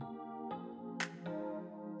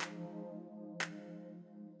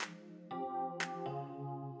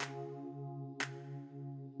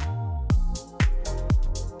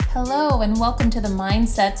Hello, and welcome to the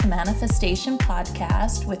Mindset to Manifestation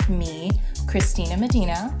podcast with me, Christina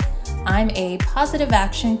Medina. I'm a positive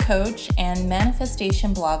action coach and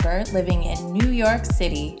manifestation blogger living in New York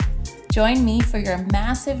City. Join me for your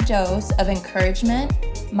massive dose of encouragement,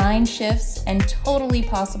 mind shifts, and totally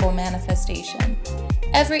possible manifestation.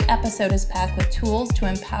 Every episode is packed with tools to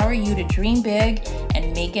empower you to dream big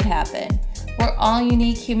and make it happen. We're all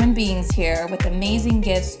unique human beings here with amazing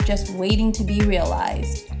gifts just waiting to be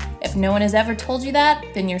realized. If no one has ever told you that,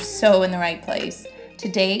 then you're so in the right place.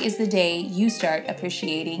 Today is the day you start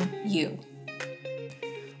appreciating you.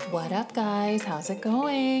 What up, guys? How's it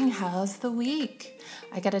going? How's the week?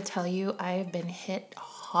 I gotta tell you, I have been hit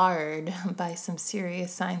hard by some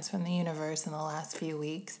serious signs from the universe in the last few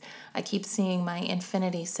weeks. I keep seeing my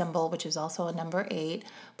infinity symbol, which is also a number 8,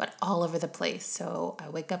 but all over the place. So I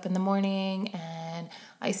wake up in the morning and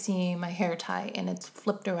I see my hair tie and it's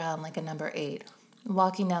flipped around like a number 8.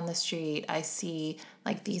 Walking down the street, I see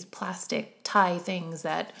like these plastic tie things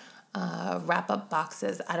that wrap up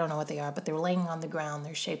boxes. I don't know what they are, but they're laying on the ground.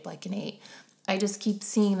 They're shaped like an 8. I just keep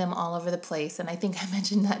seeing them all over the place. And I think I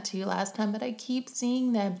mentioned that to you last time, but I keep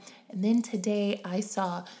seeing them. And then today I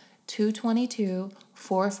saw 222,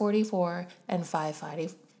 444, and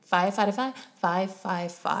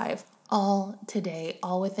 555, all today,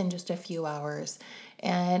 all within just a few hours.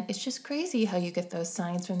 And it's just crazy how you get those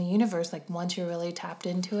signs from the universe, like once you're really tapped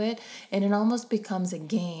into it, and it almost becomes a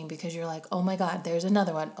game because you're like, oh my God, there's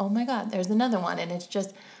another one. Oh my God, there's another one. And it's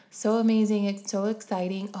just so amazing. It's so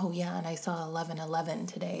exciting. Oh yeah, and I saw 1111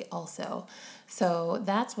 today also. So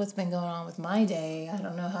that's what's been going on with my day. I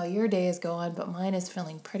don't know how your day is going, but mine is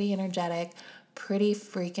feeling pretty energetic, pretty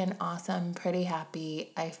freaking awesome, pretty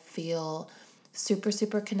happy. I feel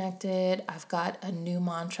super connected. I've got a new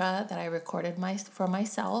mantra that I recorded for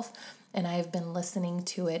myself, and I've been listening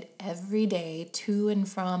to it every day to and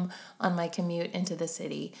from on my commute into the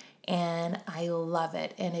city, and I love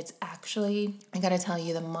it. And it's actually, I gotta tell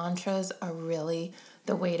you, the mantras are really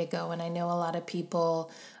the way to go. And I know a lot of people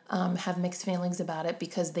have mixed feelings about it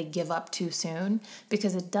because they give up too soon,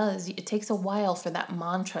 because it takes a while for that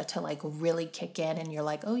mantra to like really kick in and you're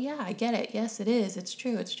like, oh yeah, I get it. Yes, it is. It's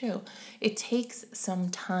true. It takes some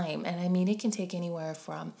time. And I mean, it can take anywhere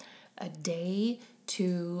from a day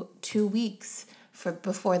to 2 weeks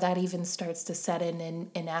before that even starts to set in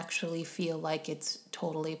and actually feel like it's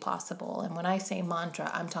totally possible. And when I say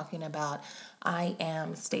mantra, I'm talking about I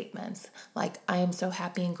am statements. Like, I am so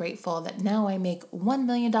happy and grateful that now I make $1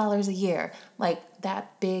 million a year. Like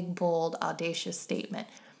that big, bold, audacious statement.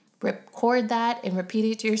 Record that and repeat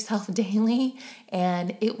it to yourself daily,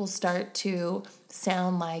 and it will start to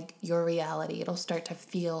sound like your reality. It'll start to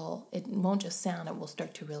feel, it won't just sound, it will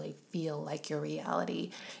start to really feel like your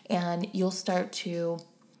reality. And you'll start to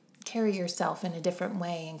carry yourself in a different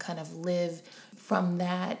way and kind of live from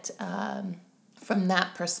that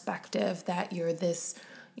perspective that you're this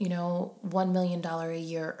 $1 million a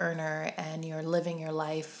year earner, and you're living your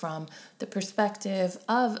life from the perspective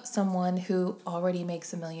of someone who already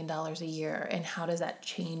makes $1 million a year. And how does that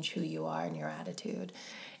change who you are and your attitude?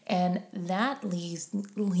 And that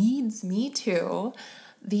leads me to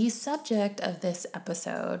the subject of this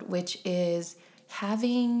episode, which is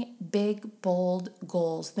having big, bold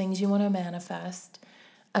goals, things you want to manifest,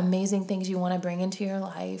 amazing things you want to bring into your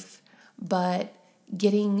life, but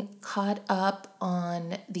getting caught up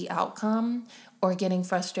on the outcome or getting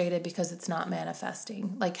frustrated because it's not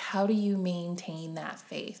manifesting. Like, how do you maintain that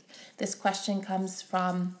faith? This question comes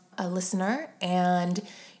from a listener, and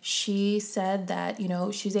she said that,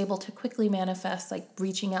 she's able to quickly manifest, like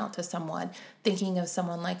reaching out to someone, thinking of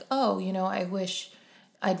someone like, oh, I wish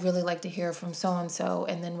I'd really like to hear from so-and-so,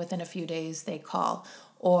 and then within a few days they call.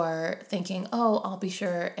 Or thinking, oh, I'll be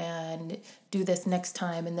sure and do this next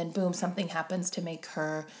time, and then boom, something happens to make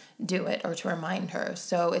her do it or to remind her.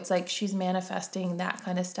 So it's like she's manifesting that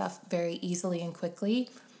kind of stuff very easily and quickly.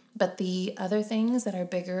 But the other things that are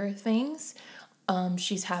bigger things,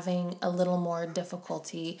 she's having a little more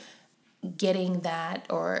difficulty getting that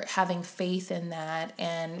or having faith in that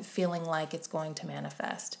and feeling like it's going to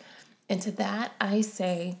manifest. And to that, I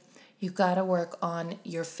say, you've got to work on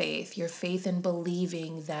your faith in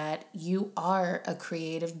believing that you are a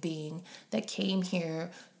creative being that came here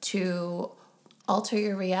to alter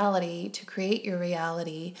your reality, to create your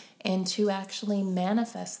reality, and to actually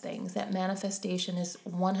manifest things. That manifestation is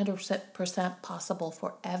 100% possible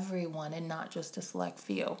for everyone and not just a select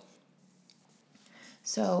few.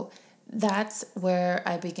 So that's where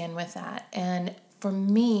I begin with that. And for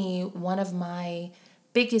me, one of my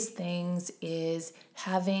biggest things is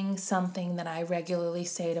having something that I regularly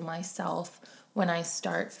say to myself when I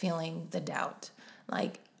start feeling the doubt.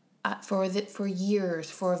 Like, for years,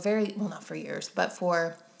 for a very, well, not for years, but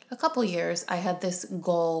for a couple years, I had this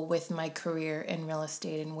goal with my career in real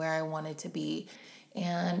estate and where I wanted to be.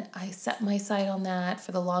 And I set my sight on that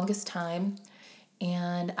for the longest time.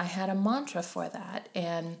 And I had a mantra for that.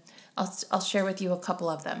 And I'll share with you a couple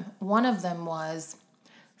of them. One of them was,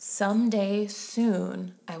 someday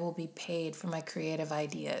soon, I will be paid for my creative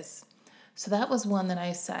ideas. So that was one that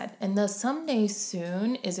I said. And the someday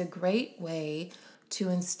soon is a great way to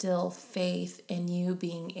instill faith in you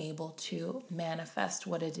being able to manifest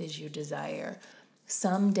what it is you desire.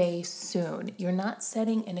 Someday soon. You're not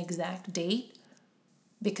setting an exact date,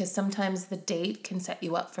 because sometimes the date can set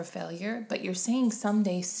you up for failure, but you're saying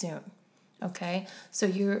someday soon. Okay? So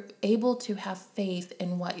you're able to have faith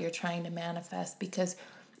in what you're trying to manifest, because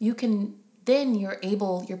you can, then you're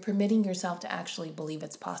permitting yourself to actually believe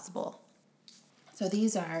it's possible. So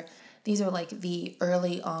these are like the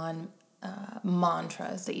early on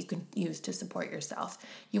mantras that you can use to support yourself.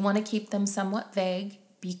 You want to keep them somewhat vague,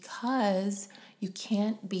 because you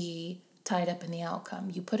can't be tied up in the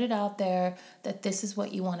outcome. You put it out there that this is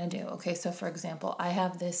what you want to do. Okay, so for example, I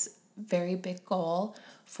have this very big goal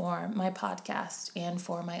for my podcast and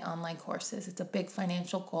for my online courses. It's a big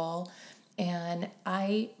financial goal, and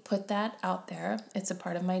I put that out there. It's a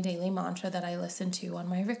part of my daily mantra that I listen to on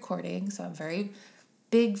my recording. So I'm very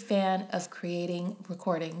big fan of creating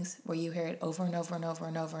recordings where you hear it over and over and over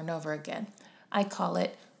and over and over again. I call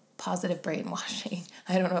it positive brainwashing.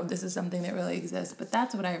 I don't know if this is something that really exists, but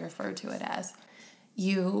that's what I refer to it as.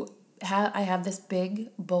 I have this big,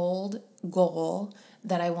 bold goal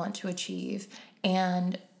that I want to achieve,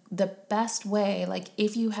 and the best way, like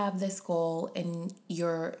if you have this goal and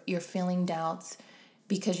you're feeling doubts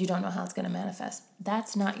because you don't know how it's going to manifest,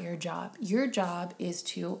 that's not your job. Your job is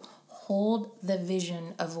to hold the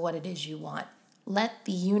vision of what it is you want. Let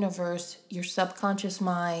the universe, your subconscious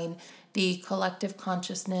mind, the collective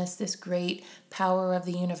consciousness, this great power of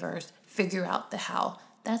the universe, figure out the how.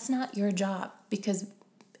 That's not your job, because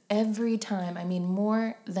every time, I mean,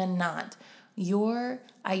 more than not, your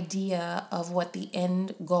idea of what the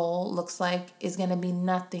end goal looks like is going to be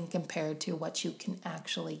nothing compared to what you can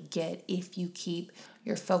actually get if you keep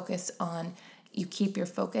your focus and you keep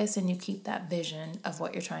that vision of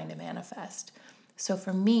what you're trying to manifest. So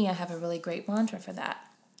for me, I have a really great mantra for that.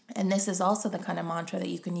 And this is also the kind of mantra that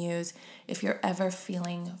you can use if you're ever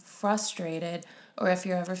feeling frustrated, or if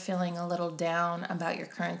you're ever feeling a little down about your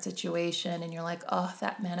current situation and you're like, oh,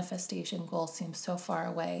 that manifestation goal seems so far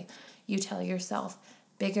away. You tell yourself,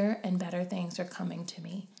 bigger and better things are coming to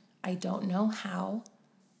me. I don't know how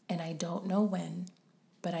and I don't know when,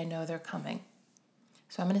 but I know they're coming.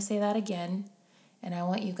 So I'm going to say that again, and I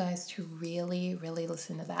want you guys to really, really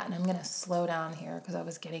listen to that. And I'm going to slow down here because I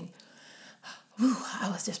was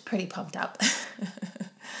just pretty pumped up.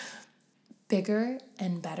 Bigger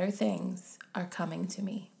and better things are coming to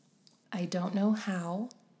me. I don't know how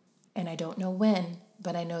and I don't know when,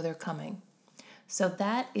 but I know they're coming. So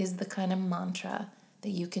that is the kind of mantra that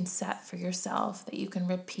you can set for yourself, that you can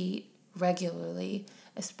repeat regularly,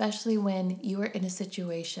 especially when you are in a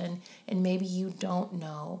situation and maybe you don't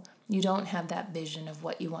have that vision of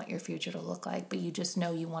what you want your future to look like, but you just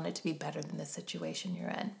know you want it to be better than the situation you're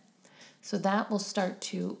in. So that will start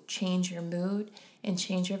to change your mood and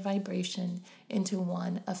change your vibration into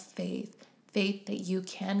one of faith that you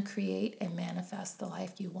can create and manifest the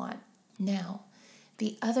life you want. Now,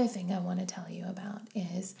 the other thing I want to tell you about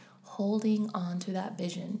is holding on to that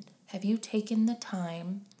vision. Have you taken the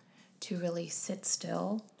time to really sit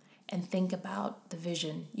still and think about the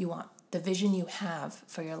vision you want, the vision you have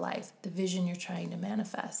for your life, the vision you're trying to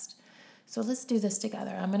manifest? So let's do this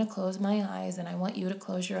together. I'm going to close my eyes, and I want you to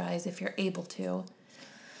close your eyes if you're able to.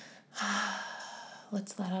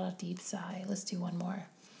 Let's let out a deep sigh. Let's do one more.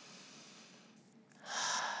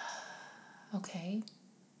 Okay.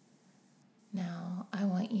 Now, I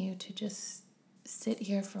want you to just sit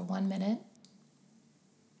here for 1 minute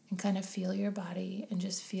and kind of feel your body and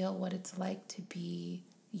just feel what it's like to be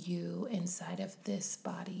you inside of this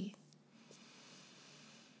body.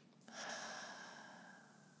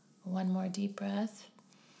 One more deep breath.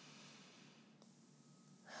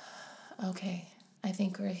 Okay, I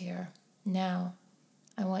think we're here. Now,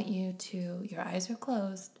 I want you to, your eyes are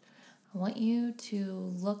closed. I want you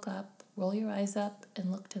to look up, roll your eyes up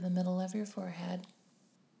and look to the middle of your forehead.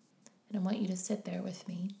 And I want you to sit there with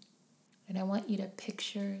me. And I want you to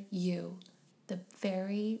picture you, the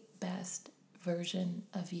very best version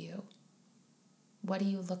of you. What do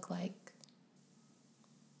you look like?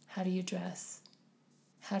 How do you dress?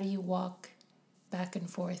 How do you walk back and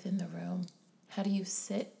forth in the room? How do you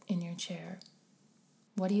sit in your chair?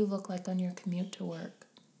 What do you look like on your commute to work?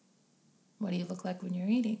 What do you look like when you're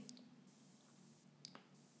eating?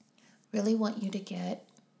 Really want you to get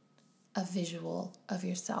a visual of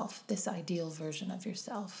yourself, this ideal version of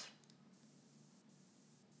yourself.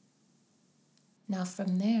 Now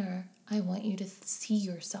from there, I want you to see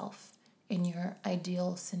yourself in your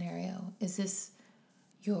ideal scenario. Is this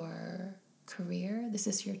your career? This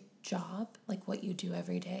is your job, like what you do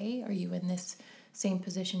every day? Are you in this same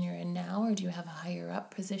position you're in now, or do you have a higher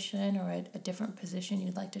up position or a different position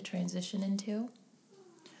you'd like to transition into?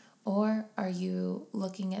 Or are you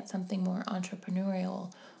looking at something more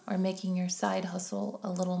entrepreneurial or making your side hustle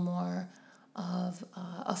a little more of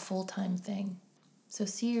a full-time thing? So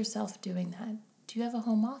see yourself doing that. Do you have a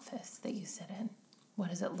home office that you sit in? What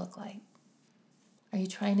does it look like? Are you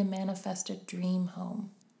trying to manifest a dream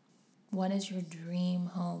home? What does your dream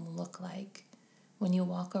home look like? When you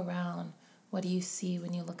walk around, what do you see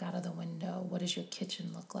when you look out of the window? What does your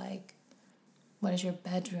kitchen look like? What does your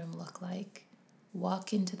bedroom look like?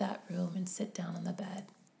 Walk into that room and sit down on the bed.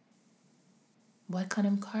 What kind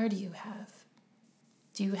of car do you have?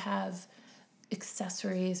 Do you have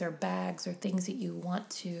accessories or bags or things that you want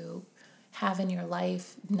to have in your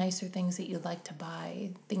life, nicer things that you'd like to buy,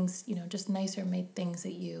 things, just nicer made things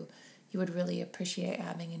that you would really appreciate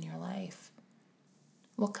having in your life?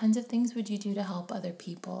 What kinds of things would you do to help other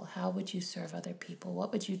people? How would you serve other people?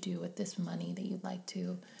 What would you do with this money that you'd like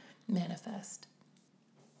to manifest?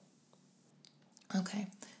 Okay,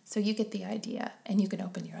 so you get the idea, and you can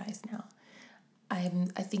open your eyes now. I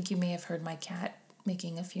think you may have heard my cat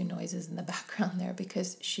making a few noises in the background there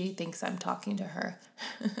because she thinks I'm talking to her.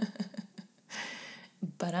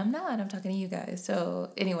 But I'm not. I'm talking to you guys.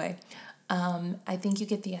 So anyway, I think you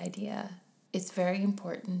get the idea. It's very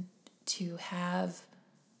important to have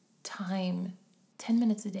time, 10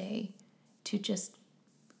 minutes a day, to just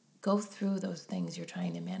go through those things you're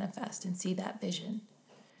trying to manifest and see that vision.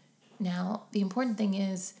 Now, the important thing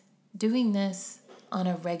is doing this on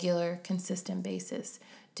a regular, consistent basis.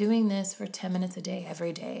 Doing this for 10 minutes a day,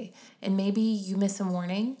 every day. And maybe you miss a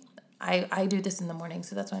morning. I do this in the morning,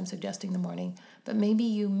 so that's why I'm suggesting the morning. But maybe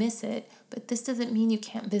you miss it, but this doesn't mean you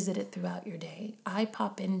can't visit it throughout your day. I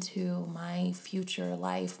pop into my future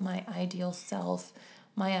life, my ideal self,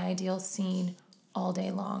 my ideal scene all day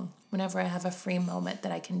long, whenever I have a free moment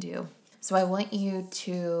that I can do. So I want you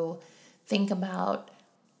to think about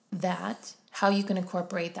that, how you can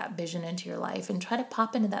incorporate that vision into your life, and try to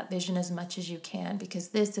pop into that vision as much as you can, because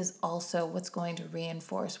this is also what's going to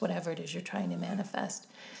reinforce whatever it is you're trying to manifest.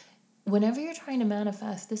 Whenever you're trying to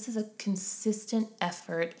manifest, this is a consistent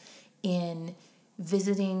effort in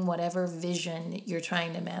visiting whatever vision you're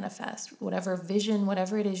trying to manifest. Whatever vision,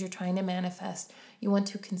 whatever it is you're trying to manifest, you want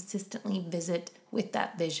to consistently visit with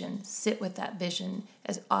that vision. Sit with that vision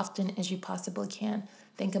as often as you possibly can.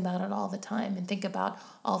 Think about it all the time, and think about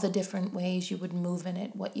all the different ways you would move in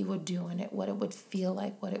it, what you would do in it, what it would feel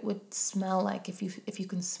like, what it would smell like if you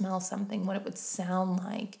can smell something, what it would sound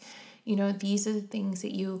like. These are the things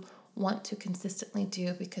that you want to consistently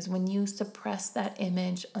do, because when you suppress that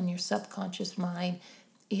image on your subconscious mind,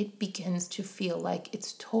 it begins to feel like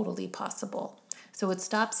it's totally possible. So it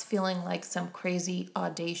stops feeling like some crazy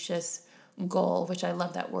audacious goal, which I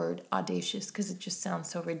love that word, audacious, because it just sounds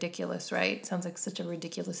so ridiculous, right? It sounds like such a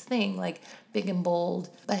ridiculous thing, like big and bold.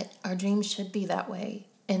 But our dreams should be that way.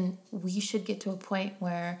 And we should get to a point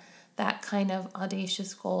where that kind of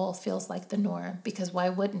audacious goal feels like the norm, because why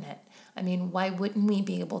wouldn't it? I mean, why wouldn't we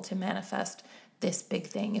be able to manifest this big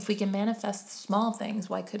thing? If we can manifest small things,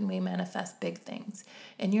 why couldn't we manifest big things?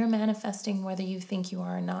 And you're manifesting whether you think you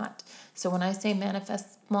are or not. So when I say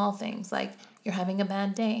manifest small things, like you're having a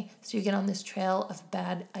bad day, so you get on this trail of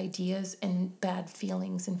bad ideas and bad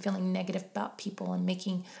feelings and feeling negative about people and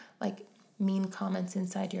making like mean comments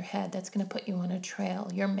inside your head, that's going to put you on a trail.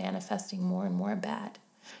 You're manifesting more and more bad.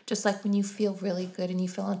 Just like when you feel really good and you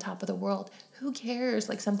feel on top of the world, who cares?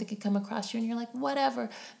 Like something could come across you and you're like, whatever,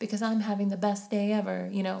 because I'm having the best day ever.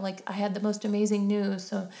 Like I had the most amazing news.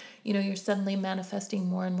 So, you're suddenly manifesting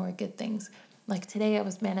more and more good things. Like today I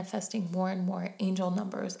was manifesting more and more angel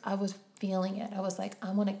numbers. I was feeling it. I was like,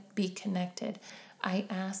 I want to be connected. I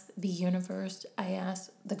asked the universe, I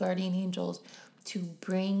asked the guardian angels to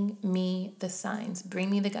bring me the signs,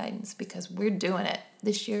 bring me the guidance, because we're doing it.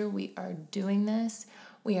 This year we are doing this.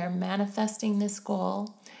 We are manifesting this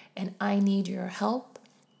goal, and I need your help.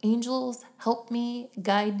 Angels, help me,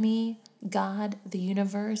 guide me, God, the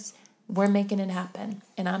universe. We're making it happen,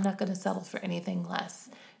 and I'm not going to settle for anything less.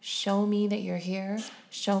 Show me that you're here.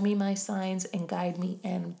 Show me my signs and guide me,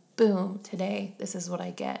 and boom, today, this is what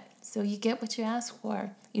I get. So you get what you ask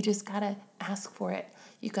for. You just got to ask for it.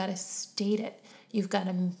 You got to state it. You've got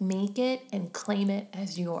to make it and claim it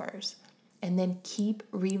as yours. and then keep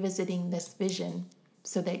revisiting this vision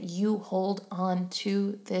so that you hold on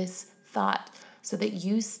to this thought, so that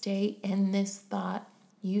you stay in this thought,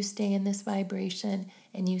 you stay in this vibration,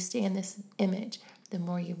 and you stay in this image. The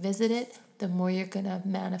more you visit it, the more you're going to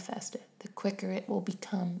manifest it, the quicker it will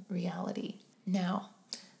become reality. Now,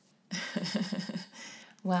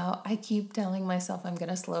 wow, I keep telling myself I'm going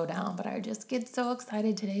to slow down, but I just get so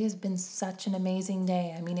excited. Today has been such an amazing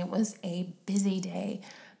day. I mean, it was a busy day,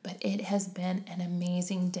 but it has been an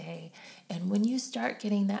amazing day. And when you start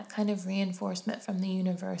getting that kind of reinforcement from the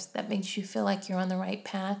universe that makes you feel like you're on the right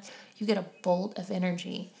path, you get a bolt of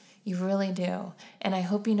energy. You really do. And I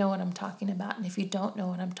hope you know what I'm talking about. And if you don't know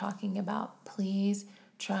what I'm talking about, please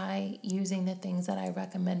try using the things that I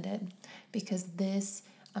recommended, because this,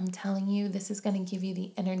 I'm telling you, this is going to give you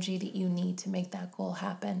the energy that you need to make that goal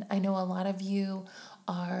happen. I know a lot of you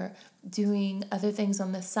are doing other things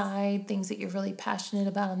on the side, things that you're really passionate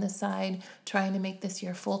about on the side, trying to make this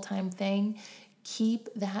your full-time thing. Keep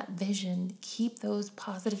that vision, keep those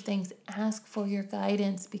positive things, ask for your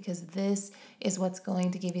guidance, because this is what's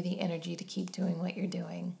going to give you the energy to keep doing what you're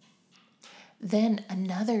doing. Then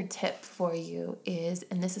another tip for you is,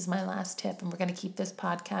 and this is my last tip, and we're going to keep this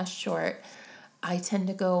podcast short. I tend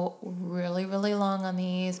to go really, really long on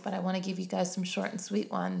these, but I want to give you guys some short and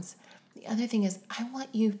sweet ones. The other thing is, I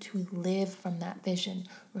want you to live from that vision.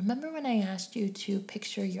 Remember when I asked you to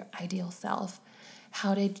picture your ideal self?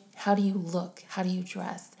 How do you look? How do you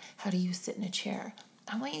dress? How do you sit in a chair?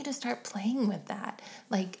 I want you to start playing with that.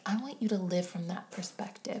 Like, I want you to live from that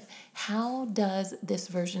perspective. How does this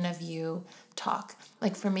version of you talk?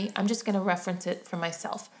 Like for me, I'm just going to reference it for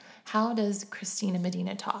myself. How does Christina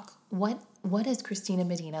Medina talk? What does Christina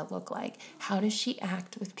Medina look like? How does she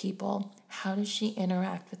act with people? How does she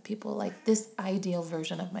interact with people? Like this ideal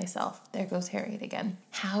version of myself. There goes Harriet again.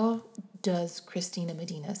 How does Christina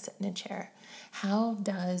Medina sit in a chair? How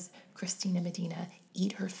does Christina Medina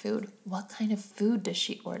eat her food? What kind of food does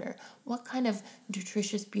she order? What kind of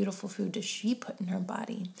nutritious, beautiful food does she put in her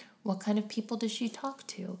body? What kind of people does she talk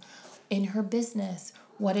to? In her business,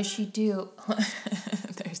 what does she do?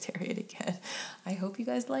 There's Harriet again. I hope you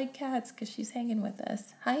guys like cats because she's hanging with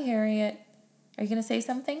us. Hi, Harriet. Are you going to say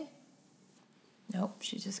something? Nope,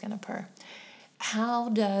 she's just going to purr. How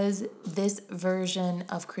does this version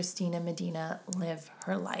of Christina Medina live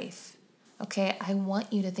her life? Okay, I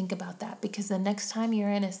want you to think about that, because the next time you're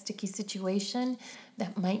in a sticky situation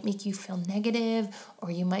that might make you feel negative, or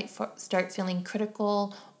you might start feeling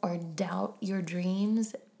critical or doubt your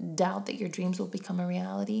dreams, doubt that your dreams will become a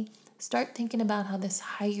reality, start thinking about how this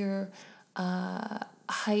higher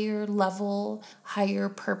level, higher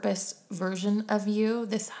purpose version of you,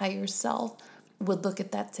 this higher self, would look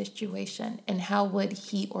at that situation, and how would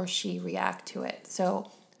he or she react to it. So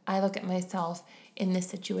I look at myself in this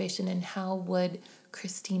situation, and how would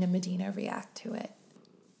Christina Medina react to it?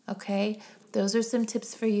 Okay, those are some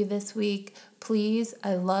tips for you this week. Please,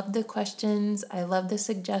 I love the questions. I love the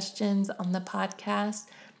suggestions on the podcast.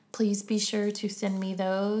 Please be sure to send me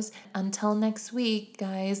those. Until next week,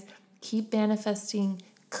 guys, keep manifesting.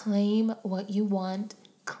 Claim what you want.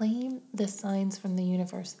 Claim the signs from the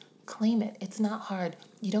universe. Claim it. It's not hard.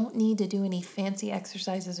 You don't need to do any fancy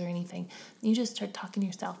exercises or anything. You just start talking to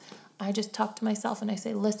yourself. I just talk to myself and I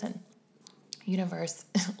say, listen, universe,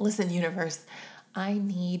 I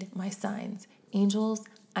need my signs. Angels,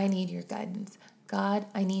 I need your guidance. God,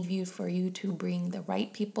 I need you for you to bring the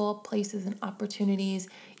right people, places, and opportunities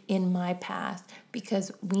in my path,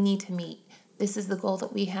 because we need to meet. This is the goal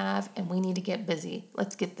that we have, and we need to get busy.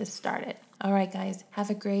 Let's get this started. All right, guys, have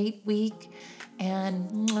a great week,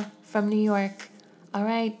 and from New York. All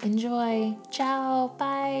right, enjoy. Ciao.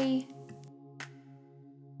 Bye.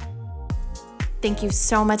 Thank you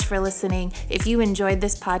so much for listening. If you enjoyed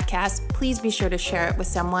this podcast, please be sure to share it with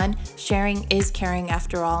someone. Sharing is caring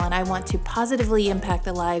after all, and I want to positively impact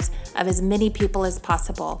the lives of as many people as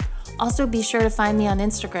possible. Also, be sure to find me on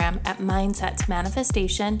Instagram at Mindset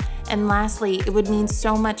Manifestation. And lastly, it would mean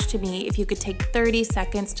so much to me if you could take 30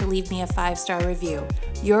 seconds to leave me a 5-star review.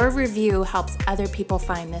 Your review helps other people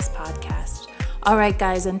find this podcast. All right,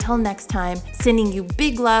 guys, until next time, sending you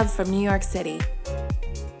big love from New York City.